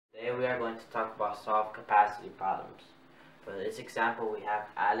we are going to talk about solve capacity problems. For this example, we have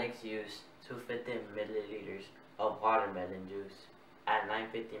Alex used 250 milliliters of watermelon juice and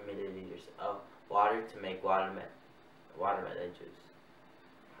 950 milliliters of water to make watermelon juice.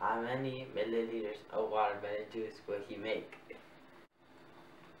 How many milliliters of watermelon juice will he make?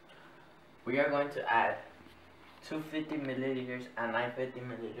 We are going to add 250 milliliters and 950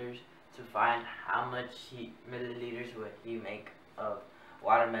 milliliters to find how much milliliters will he make of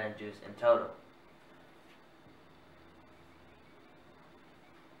watermelon juice in total.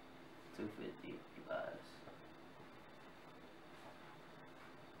 250 plus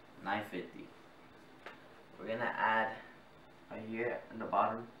 950. We're gonna add right here in the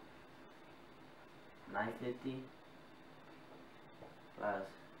bottom 950 plus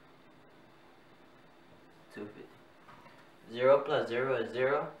 250. 0 plus 0 is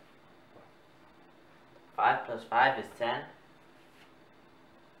 0. 5 plus 5 is 10.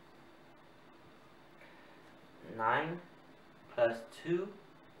 9 plus 2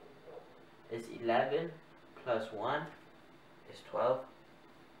 is 11. Plus 1 is 12.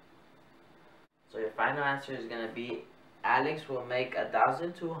 So your final answer is going to be Alex will make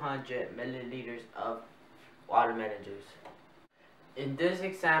 1,200 milliliters of watermelon juice. In this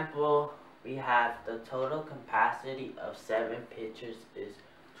example, we have the total capacity of 7 pitchers is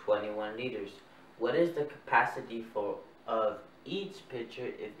 21 liters. What is the capacity of each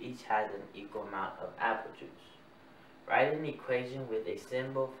pitcher if each has an equal amount of apple juice? Write an equation with a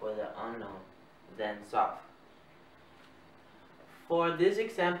symbol for the unknown, then solve. For this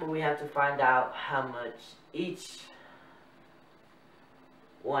example, we have to find out how much each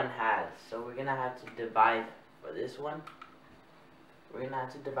one has. So we're going to have to divide for this one. We're going to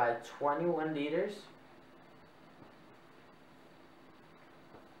have to divide 21 liters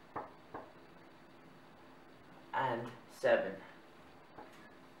and 7.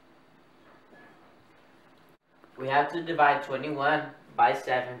 We have to divide 21 by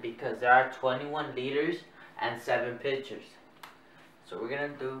 7 because there are 21 liters and 7 pitchers. So we're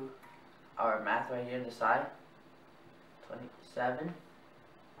going to do our math right here on the side. 27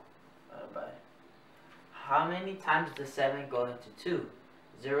 by. How many times does 7 go into 2?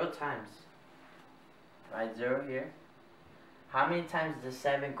 0 times. Right, 0 here. How many times does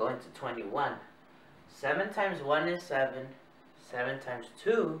 7 go into 21? 7 times 1 is 7. 7 times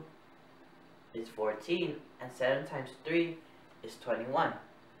 2 is 14. And 7 times 3 is 21.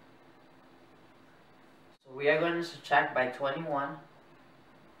 So we are going to subtract by 21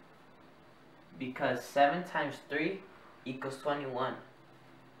 because 7 times 3 equals 21.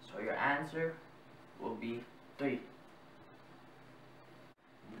 So your answer will be 3.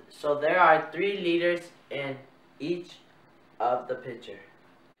 So there are 3 liters in each of the pitcher.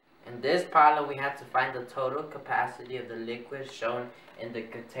 In this problem, we have to find the total capacity of the liquid shown in the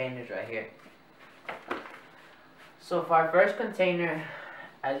containers right here. So for our first container,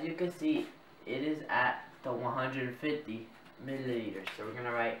 as you can see, it is at the 150 milliliters. So we're going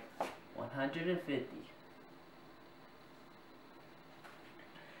to write 150.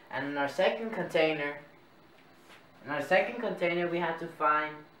 And in our second container, we have to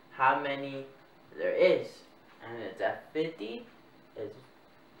find how many there is. And it's at 50. It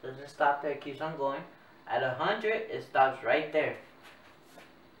doesn't stop there, it keeps on going. At 100, it stops right there.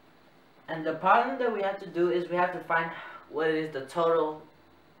 And the problem that we have to do is we have to find what is the total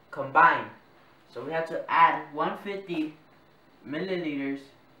combined. So we have to add 150 milliliters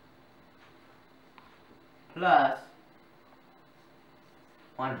plus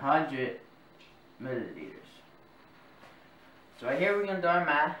 100 milliliters. So right here we're going to do our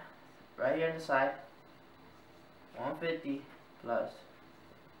math. Right here on the side. 150 plus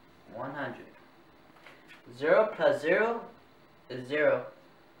 100. 0 plus 0 is 0.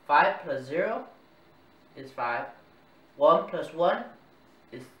 5 plus 0 is 5. 1 plus 1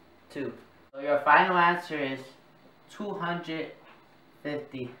 is 2. So your final answer is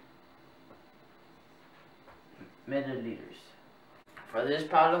 250 milliliters. For this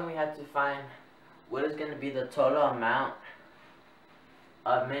problem, we have to find what is going to be the total amount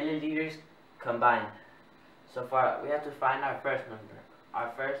of milliliters combined. So far, we have to find our first number.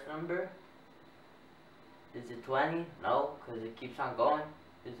 Our first number, is it 20? No, because it keeps on going.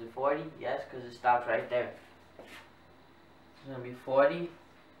 Is it 40? Yes, because it stops right there. It's going to be 40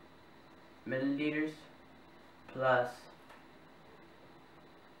 milliliters plus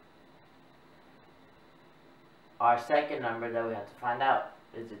our second number that we have to find out.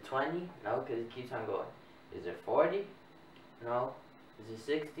 Is it 20? No, because it keeps on going. Is it 40? No. Is it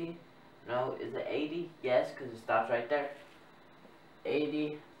 60? No. Is it 80? Yes, because it stops right there.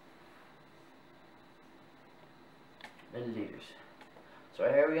 80 milliliters. So So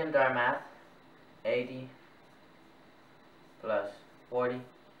here we end our math. 80 plus 40.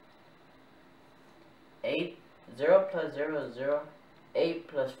 0 plus 0 is 0. 8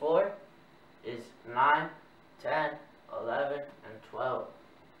 plus 4 is 9, 10, 11, and 12.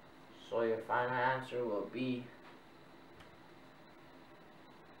 So your final answer will be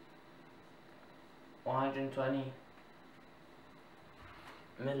 120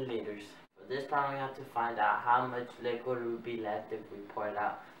 milliliters. For this problem, we have to find out how much liquid would be left if we poured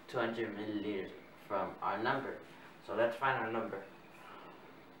out 200 milliliters from our number. So let's find our number.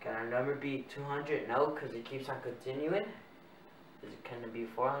 Can our number be 200? No, because it keeps on continuing. Can it be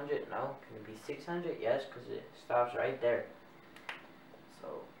 400? No. Can it be 600? Yes, because it stops right there. So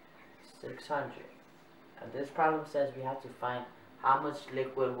 600. And this problem says we have to find how much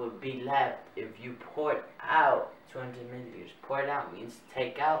liquid would be left if you poured out 200 milliliters. Poured out means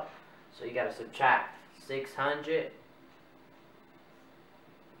take out. So you gotta subtract 600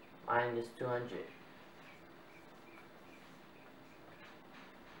 minus 200.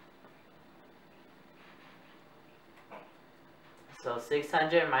 So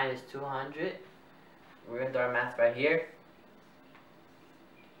 600 minus 200. We're gonna do our math right here.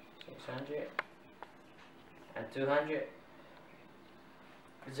 600 and 200.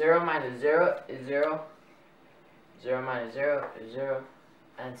 0 minus 0 is 0. 0 minus 0 is 0.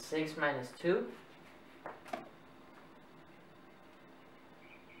 And 6 minus 2.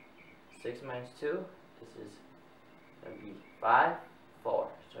 6 minus 2. This is going to be 5, 4.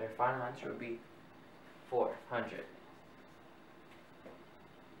 So your final answer would be 400.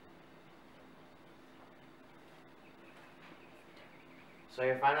 So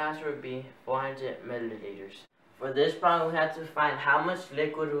your final answer would be 400 milliliters. For this problem, we have to find how much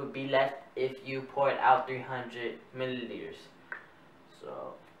liquid would be left if you poured out 300 milliliters.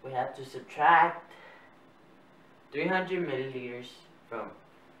 So we have to subtract 300 milliliters from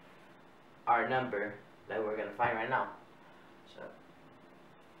our number that we're going to find right now. So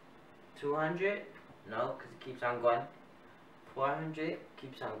 200, no, because it keeps on going. 400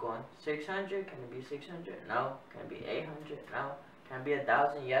 keeps on going. 600, can it be 600? No. Can it be 800? No. Can it be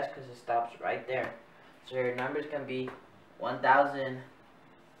 1,000? Yes, because it stops right there. So your numbers can be 1,000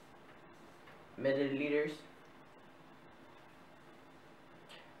 milliliters.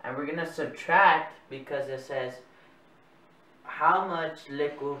 And we're going to subtract because it says how much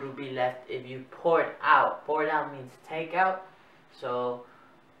liquid will be left if you pour it out. Pour it out means take out. So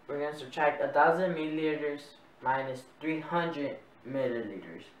we're going to subtract 1,000 milliliters minus 300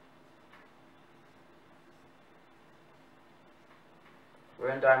 milliliters. We're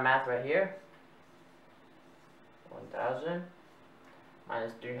going to do our math right here. 1,000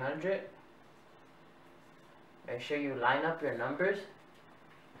 minus 300. Make sure you line up your numbers.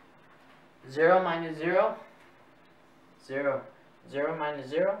 0 minus 0, 0. 0 minus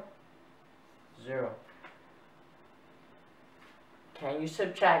 0, 0. Can you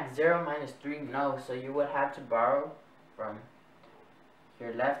subtract 0 minus 3? No, so you would have to borrow from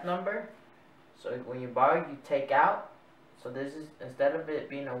your left number. So when you borrow, you take out. So this is, instead of it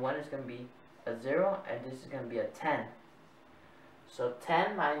being a 1, it's going to be a 0, and this is going to be a 10. So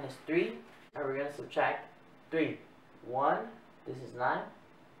 10 minus 3, and we're going to subtract 3. 1, this is 9.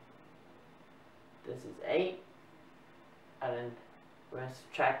 This is 8. And then we're going to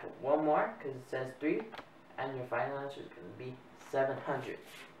subtract one more because it says 3. And your final answer is going to be 700.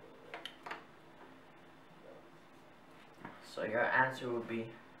 So your answer would be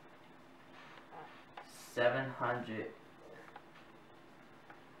 700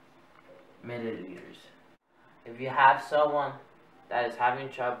 milliliters. If you have someone that is having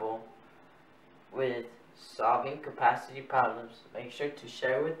trouble with solving capacity problems, make sure to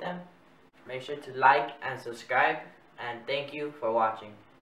share with them. Make sure to like and subscribe, and thank you for watching.